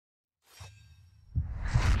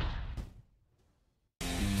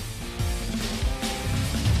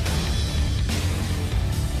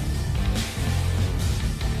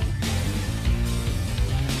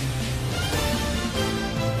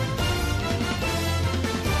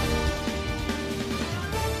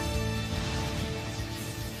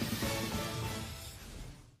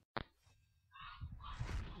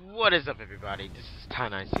What is up, everybody? This is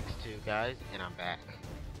Ty962, guys, and I'm back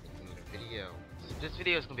with another video. So this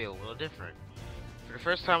video is going to be a little different. For the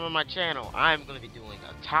first time on my channel, I'm going to be doing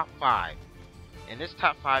a top 5. And this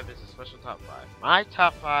top 5 is a special top 5. My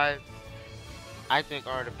top 5, I think,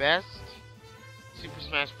 are the best Super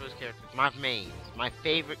Smash Bros. Characters. My mains. My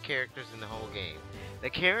favorite characters in the whole game.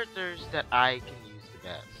 The characters that I can use the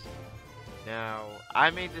best. Now,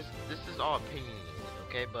 I made this is all opinionated,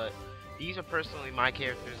 okay? But these are personally my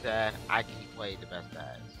characters that I can play the best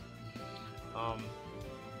as.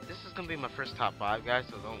 This is gonna be my first top 5, guys,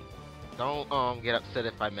 so don't get upset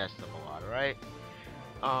if I messed up a lot, alright?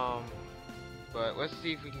 But let's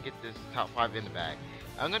see if we can get this top 5 in the bag.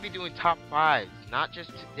 I'm gonna be doing top 5s, not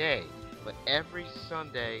just today, but every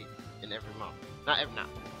Sunday and every month.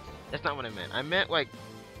 That's not what I meant. I meant like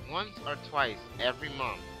once or twice every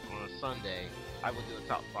month on a Sunday, I will do a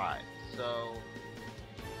top 5. So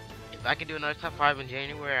if I can do another top 5 in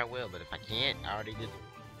January, I will. But if I can't, I already did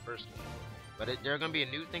the first one. But there's gonna be a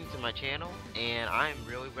new thing to my channel, and I'm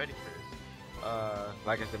really ready for this.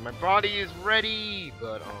 Like I said, my body is ready.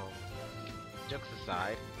 But jokes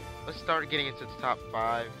aside, let's start getting into the top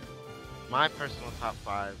 5. My personal top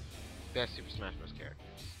 5 best Super Smash Bros.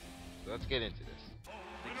 Characters. So let's get into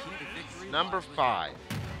this. Number 5.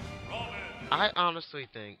 I honestly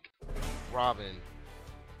think Robin.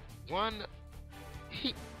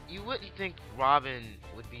 You wouldn't think Robin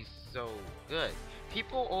would be so good.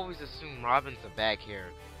 People always assume Robin's a bad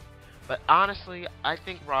character. But honestly, I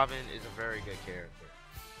think Robin is a very good character.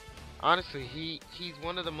 Honestly, he's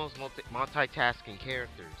one of the most multitasking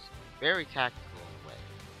characters. Very tactical in a way.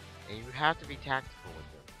 And you have to be tactical with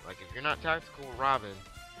him. Like, if you're not tactical with Robin,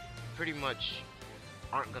 you pretty much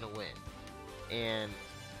aren't gonna win. And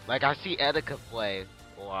like, I see Etika play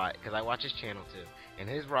a lot, because I watch his channel too. And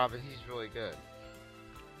his Robin, he's really good.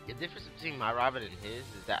 The difference between my Robin and his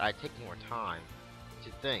is that I take more time to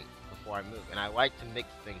think before I move, and I like to mix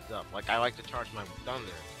things up. Like, I like to charge my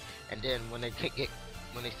Thunder, and then when they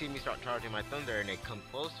see me start charging my Thunder and they come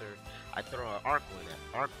closer, I throw an arc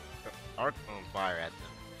fire at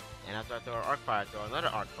them. And after I throw an arc fire, I throw another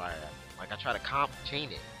arc fire at them. Like, I try to chain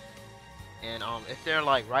it. And if they're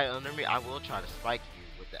like right under me, I will try to spike you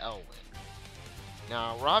with the L win.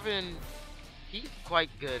 Now, Robin, he's quite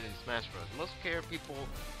good in Smash Bros. Most people,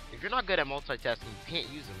 if you're not good at multitasking, you can't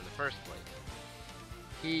use him in the first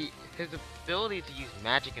place. His ability to use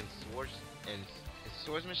magic and swords and his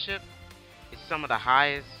swordsmanship is some of the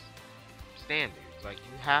highest standards. Like,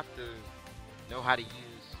 you have to know how to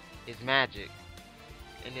use his magic,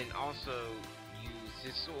 and then also use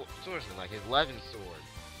his swordsman, like his Levin sword,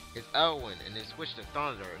 his Elwin, and then switch to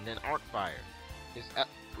Thunder, and then Arc Fire. His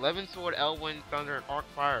Levin Sword, Elwin, Thunder, and Arc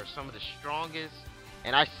Fire are some of the strongest,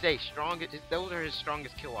 and I say strongest, those are his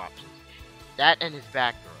strongest kill options. That and his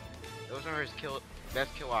back throw. Those are his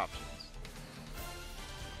best kill options.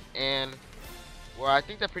 And, well, I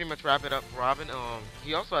think that pretty much wrap it up for Robin.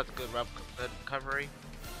 He also has a good recovery.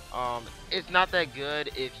 It's not that good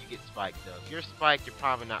if you get spiked, though. If you're spiked, you're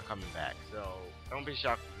probably not coming back, so don't be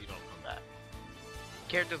shocked if you don't come back.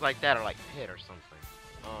 Characters like that are like Pit or something.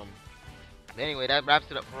 Anyway, that wraps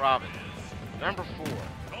it up for Robin. Number 4.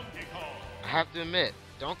 I have to admit,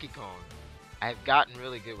 Donkey Kong. I have gotten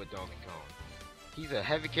really good with Donkey Kong. He's a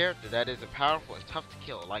heavy character that is powerful and tough to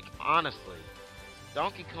kill. Like, honestly,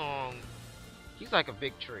 Donkey Kong, he's like a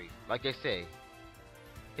big tree. Like they say,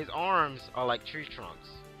 his arms are like tree trunks,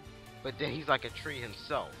 but then he's like a tree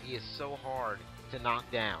himself. He is so hard to knock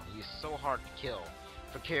down. He is so hard to kill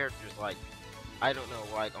for characters like, I don't know,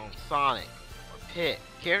 like on Sonic or Pit,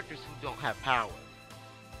 characters who don't have power.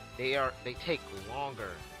 They take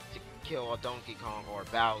longer to kill a Donkey Kong or a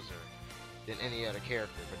Bowser than any other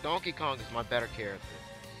character. But Donkey Kong is my better character.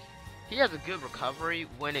 He has a good recovery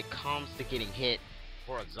when it comes to getting hit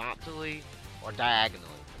horizontally or diagonally.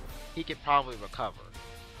 He could probably recover.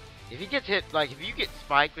 If he gets hit, like if you get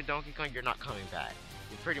spiked with Donkey Kong, you're not coming back.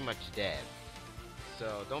 You're pretty much dead.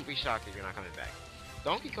 So don't be shocked if you're not coming back.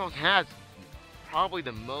 Donkey Kong has probably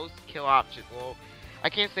the most kill options. Well, I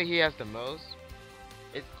can't say he has the most.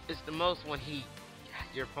 It's the most when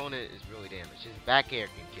your opponent is really damaged. His back air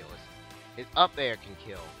can kill. His up air can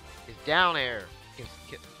kill. His down air can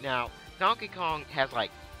kill. Now, Donkey Kong has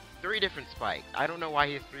like 3 different spikes. I don't know why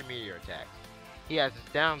he has 3 meteor attacks. He has his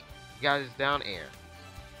down air.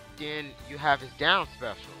 Then you have his down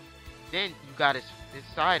special. Then you got his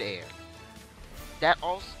side air.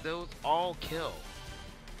 Those all kill.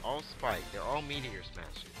 All spike. They're all meteor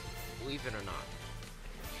smashers. Believe it or not.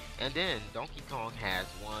 And then Donkey Kong has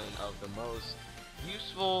one of the most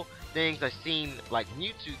useful things I've seen, like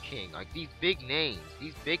Mewtwo King, like these big names,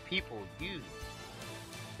 these big people use.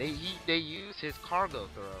 They use his cargo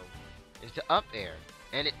throw into up air,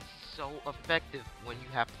 and it's so effective when you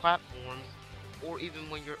have platforms, or even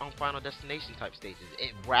when you're on Final Destination type stages.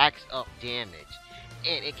 It racks up damage,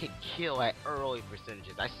 and it can kill at early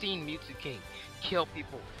percentages. I've seen Mewtwo King kill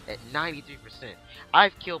people at 93%.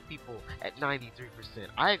 I've killed people at 93%.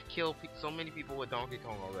 I've killed so many people with Donkey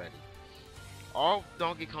Kong already. All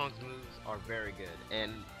Donkey Kong's moves are very good,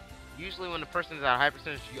 and usually when the person is at a high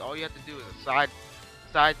percentage, all you have to do is a side,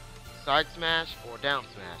 side smash or down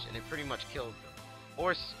smash, and it pretty much kills them.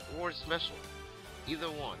 Or special, either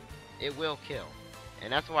one, it will kill,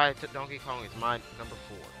 and that's why Donkey Kong is my number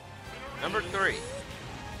 4. Number 3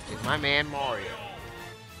 is my man Mario.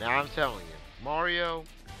 Now I'm telling you, Mario,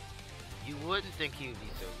 you wouldn't think he would be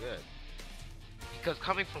so good, because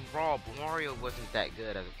coming from Brawl, Mario wasn't that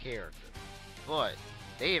good as a character. But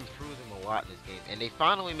they improved him a lot in this game, and they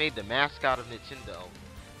finally made the mascot of Nintendo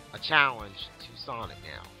a challenge to Sonic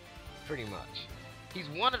now, pretty much. He's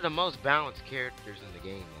one of the most balanced characters in the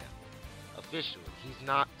game now, officially. He's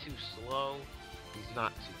not too slow, he's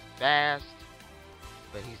not too fast,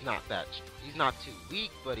 but he's not too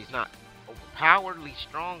weak, but he's not overpoweredly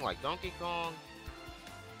strong like Donkey Kong.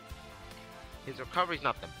 His recovery's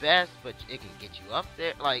not the best, but it can get you up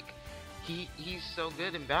there. Like, he's so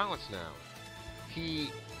good and balanced now. He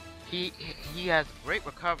has great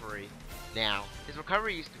recovery now. His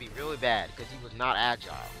recovery used to be really bad because he was not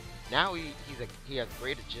agile. Now he has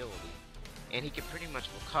great agility, and he can pretty much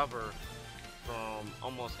recover from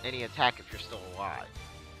almost any attack if you're still alive.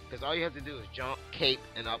 Because all you have to do is jump, cape,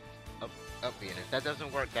 and up. And if that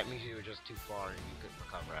doesn't work, that means you were just too far and you couldn't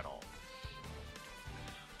recover at all.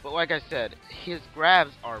 But like I said, his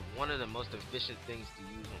grabs are one of the most efficient things to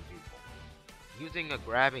use on people. Using a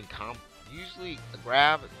grabbing combo. Usually a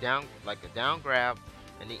grab, like a down grab,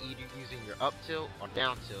 and then either using your up tilt or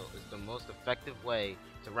down tilt is the most effective way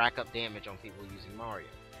to rack up damage on people using Mario.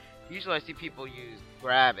 Usually I see people use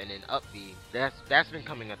grab and then up B. That's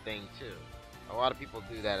becoming a thing too. A lot of people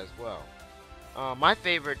do that as well. My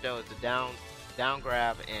favorite though is the down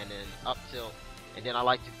grab and then up tilt, and then I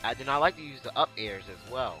like to use the up airs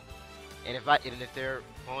as well. And if they're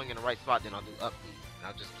falling in the right spot, then I'll do up B, and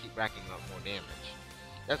I'll just keep racking up more damage.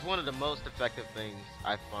 That's one of the most effective things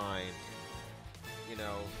I find,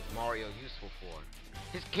 Mario useful for.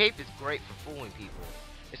 His cape is great for fooling people,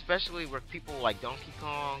 especially with people like Donkey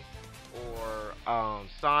Kong or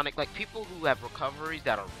Sonic, like people who have recoveries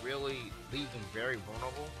that are really leave them very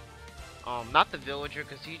vulnerable. Not the villager,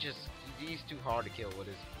 because he's too hard to kill with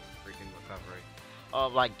his freaking recovery.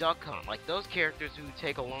 Like Duck Hunt, like those characters who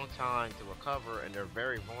take a long time to recover and they're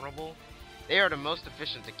very vulnerable. They are the most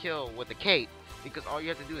efficient to kill with the cape, because all you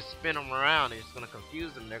have to do is spin them around and it's going to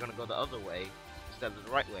confuse them. They're going to go the other way instead of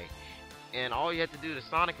the right way. And all you have to do to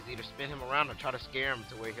Sonic is either spin him around or try to scare him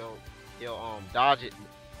to where he'll dodge it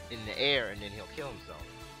in the air, and then he'll kill himself.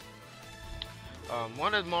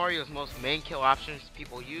 One of Mario's most main kill options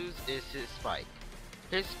people use is his spike.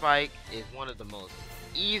 His spike is one of the most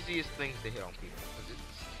easiest things to hit on people, because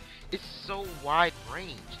it's so wide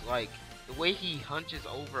ranged. Like, the way he hunches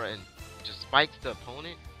over and just spikes the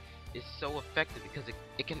opponent is so effective, because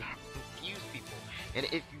it can confuse people. And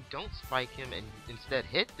if you don't spike him and instead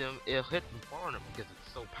hit them, it'll hit them far enough because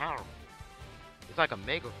it's so powerful. It's like a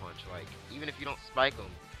Mega Punch. Like, even if you don't spike them,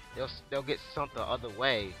 they'll get sent the other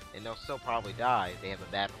way, and they'll still probably die if they have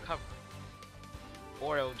a bad recovery.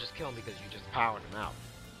 Or it'll just kill them because you just powered them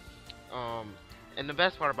out. And the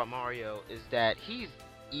best part about Mario is that he's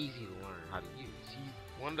easy to learn how to use.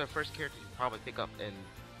 He's one of the first characters you probably pick up and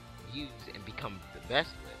use and become the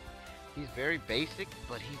best with. He's very basic,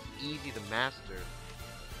 but he's easy to master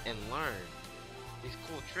and learn these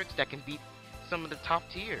cool tricks that can beat some of the top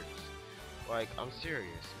tiers. Like, I'm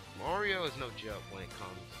serious. Mario is no joke when it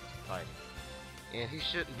comes to fighting. And he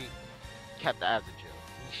shouldn't be kept as a joke.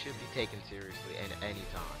 He should be taken seriously at any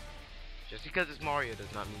time. Just because it's Mario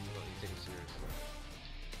does not mean you don't need to take him seriously.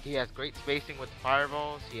 He has great spacing with the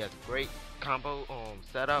fireballs. He has great combo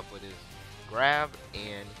setup with his grab,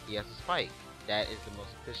 and he has a spike. That is the most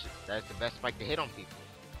efficient. That's the best spike to hit on people.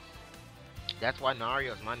 That's why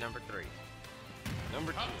Mario is my number 3.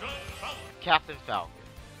 Number 2, Captain Falcon.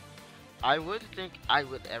 I wouldn't think I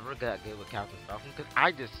would ever get good with Captain Falcon, because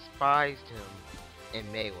I despised him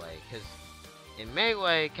in Melee. Because in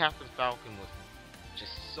Melee, Captain Falcon was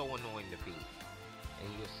just so annoying to beat,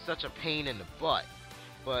 and he was such a pain in the butt.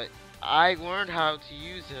 But I learned how to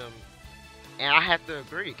use him, and I have to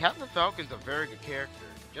agree, Captain Falcon's a very good character.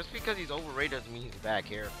 Just because he's overrated doesn't mean he's a bad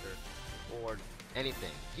character or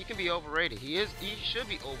anything. He can be overrated. He should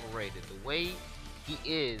be overrated. The way he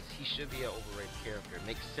is, he should be an overrated character. It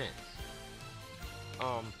makes sense.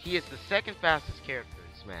 He is the second fastest character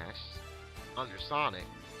in Smash under Sonic,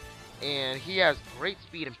 and he has great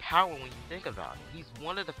speed and power when you think about it. He's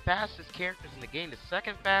one of the fastest characters in the game, the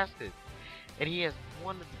second fastest, and he has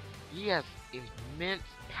immense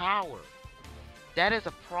power. That is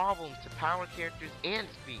a problem to power characters and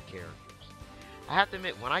speed characters. I have to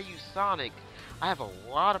admit, when I use Sonic, I have a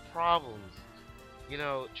lot of problems,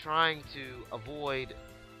 trying to avoid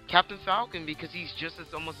Captain Falcon because he's just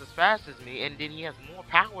as almost as fast as me, and then he has more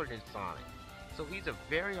power than Sonic. So he's a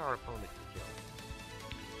very hard opponent to kill.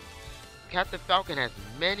 Captain Falcon has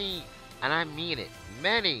many, and I mean it,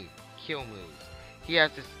 many kill moves. He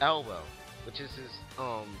has his elbow, which is his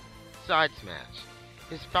side smash,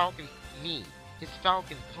 his Falcon knee, his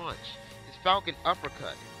Falcon punch, his Falcon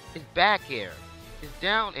uppercut, his back air, his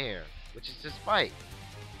down air, which is his spike,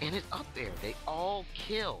 and his up air. They all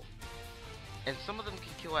kill. And some of them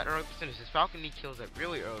can kill at early percentages. His Falcon knee kills at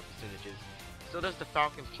really early percentages. So does the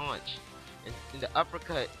Falcon punch. And the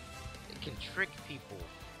uppercut, it can trick people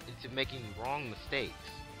into making wrong mistakes.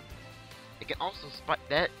 It can also spike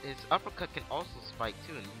that. His uppercut can also spike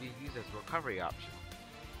too, and you use as a recovery option.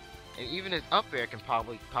 And even his up air can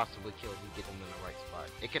possibly kill if you get him in the right spot.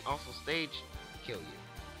 It can also stage kill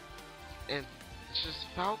you. And it's just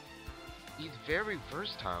Falcon. He's very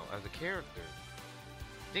versatile as a character.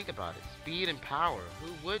 Think about it, speed and power.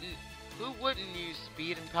 Who wouldn't use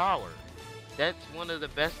speed and power? That's one of the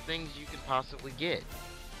best things you can possibly get.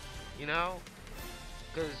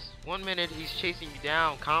 Because one minute he's chasing you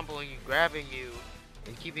down, comboing you, grabbing you,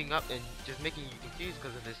 and keeping up, and just making you confused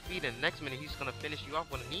because of his speed, and the next minute he's gonna finish you off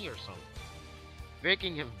with a knee or something,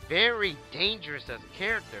 making him very dangerous as a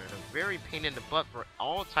character and a very pain in the butt for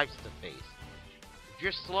all types to face. If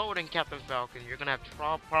you're slower than Captain Falcon, you're gonna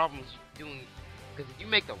have problems doing. Because if you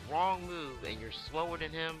make the wrong move and you're slower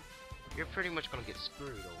than him, you're pretty much going to get screwed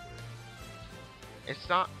over it.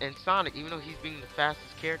 And Sonic, even though he's being the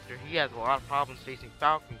fastest character, he has a lot of problems facing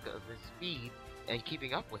Falcon because of his speed and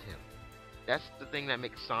keeping up with him. That's the thing that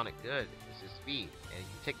makes Sonic good, is his speed. And if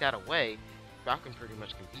you take that away, Falcon pretty much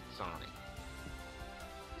can beat Sonic.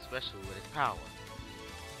 Especially with his power.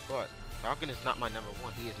 But Falcon is not my number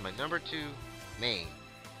one. He is my number 2 main.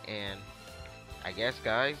 And I guess,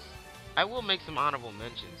 guys, I will make some honorable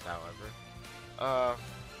mentions, however.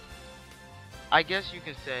 I guess you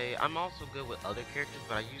can say I'm also good with other characters,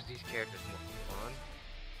 but I use these characters more for fun.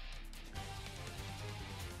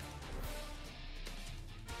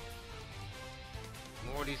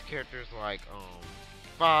 More of these characters like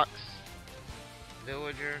Fox,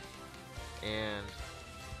 Villager, and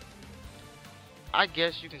I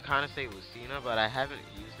guess you can kind of say Lucina, but I haven't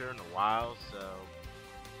used her in a while, so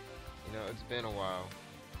it's been a while.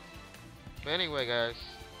 But anyway, guys,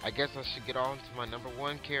 I guess I should get on to my number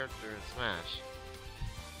 1 character in Smash.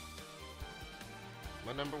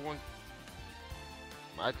 My number 1...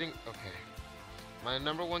 My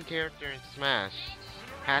number 1 character in Smash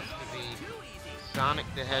has to be Sonic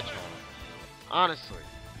the Hedgehog. Honestly,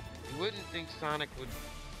 you wouldn't think Sonic would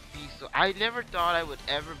be so... I never thought I would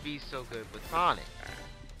ever be so good with Sonic.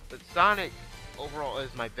 But Sonic, overall,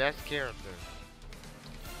 is my best character.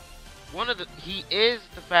 He is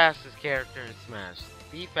the fastest character in Smash.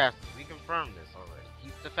 The fastest. We confirmed this already.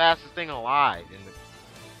 He's the fastest thing alive in the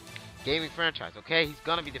gaming franchise. Okay, he's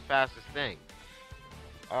gonna be the fastest thing.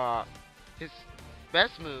 His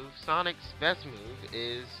best move, Sonic's best move,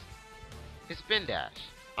 is his spin dash.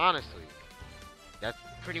 Honestly, that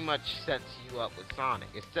pretty much sets you up with Sonic.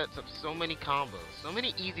 It sets up so many combos, so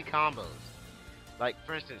many easy combos. Like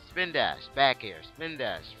for instance, spin dash, back air, spin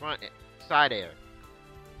dash, side air.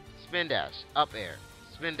 Spin dash, up air,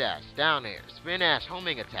 spin dash, down air, spin dash,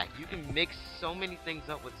 homing attack. You can mix so many things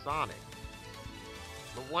up with Sonic.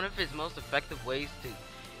 But one of his most effective ways to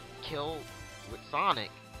kill with Sonic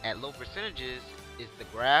at low percentages is to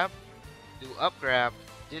grab, do up grab,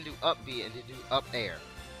 then do up B, and then do up air.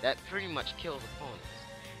 That pretty much kills opponents.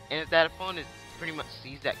 And if that opponent pretty much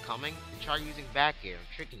sees that coming, then try using back air,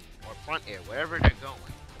 tricking you, or front air, wherever they're going.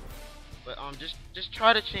 But just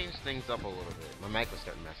try to change things up a little bit. My mic was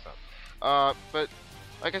starting to mess up. But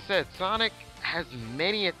like I said, Sonic has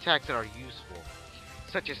many attacks that are useful,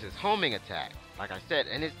 such as his homing attack, like I said,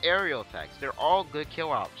 and his aerial attacks. They're all good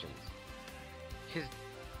kill options. His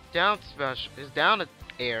down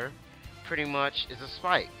air pretty much is a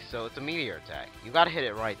spike, so it's a meteor attack. You gotta hit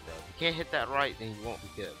it right though. If you can't hit that right, then you won't be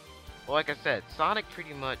good. But like I said, Sonic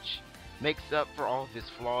pretty much makes up for all of his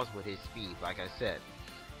flaws with his speed, like I said.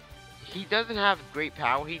 He doesn't have great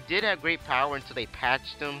power. He did have great power until they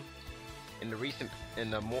patched him in the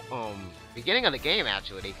beginning of the game.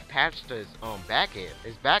 Actually, they patched his back air,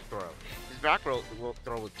 his back throw. His back throw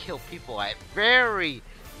would kill people at very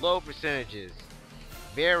low percentages,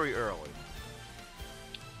 very early.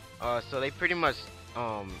 So they pretty much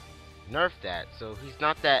nerfed that. So he's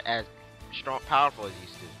not that as strong, powerful as he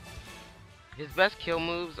used to. His best kill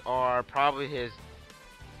moves are probably his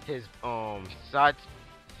side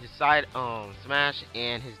smash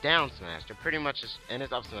and his down smash. They're pretty much and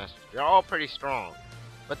his up smash. They're all pretty strong.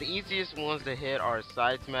 But the easiest ones to hit are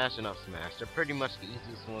side smash and up smash. They're pretty much the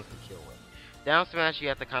easiest ones to kill with. Down smash you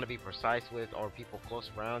have to kind of be precise with, or people close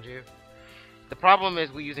around you. The problem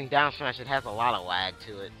is we're using down smash. It has a lot of lag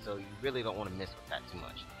to it, so you really don't want to mess with that too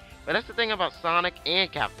much. But that's the thing about Sonic and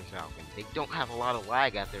Captain Falcon. They don't have a lot of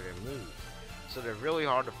lag after their moves, so they're really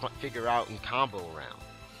hard to figure out and combo around.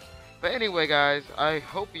 But anyway, guys, I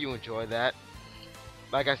hope you enjoy that.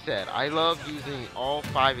 Like I said, I love using all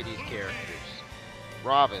 5 of these characters.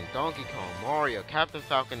 Robin, Donkey Kong, Mario, Captain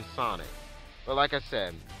Falcon, and Sonic. But like I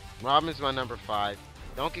said, Robin's my number 5,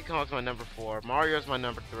 Donkey Kong's my number 4, Mario's my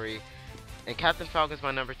number 3, and Captain Falcon's my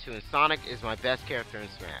number 2, and Sonic is my best character in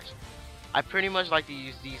Smash. I pretty much like to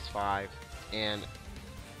use these 5, and,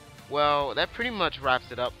 well, that pretty much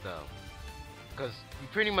wraps it up, though. Because you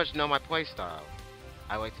pretty much know my playstyle.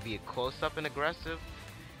 I like to be close-up and aggressive,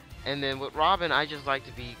 and then with Robin, I just like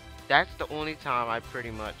to be, that's the only time I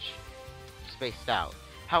pretty much spaced out.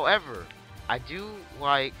 However, I do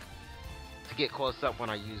like to get close up when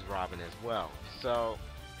I use Robin as well. So,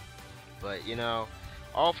 but you know,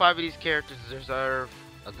 all 5 of these characters deserve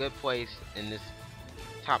a good place in this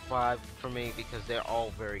top 5 for me because they're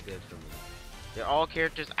all very good for me. They're all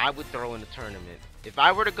characters I would throw in a tournament. If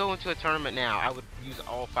I were to go into a tournament now, I would use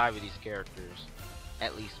all 5 of these characters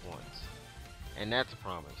at least once. And that's a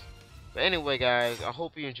promise. But anyway, guys, I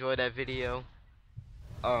hope you enjoyed that video.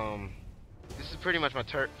 This is pretty much my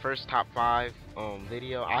first top 5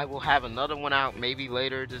 video. I will have another one out maybe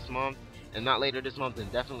later this month. And not later this month, then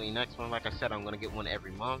definitely next month. Like I said, I'm going to get one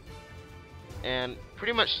every month. And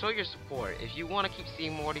pretty much show your support. If you want to keep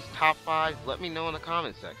seeing more of these top 5s, let me know in the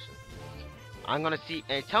comment section. I'm going to see,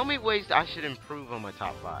 and tell me ways I should improve on my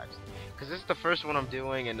top 5s. Because this is the first one I'm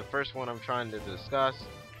doing, and the first one I'm trying to discuss.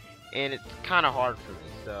 And it's kind of hard for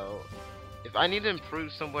me. So, if I need to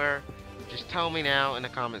improve somewhere, just tell me now in the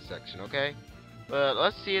comment section, okay? But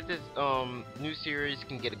let's see if this new series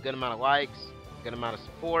can get a good amount of likes, a good amount of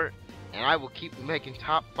support, and I will keep making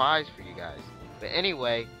top 5s for you guys. But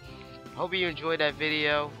anyway, hope you enjoyed that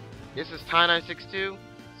video. This is Ty962,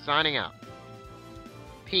 signing out.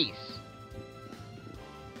 Peace.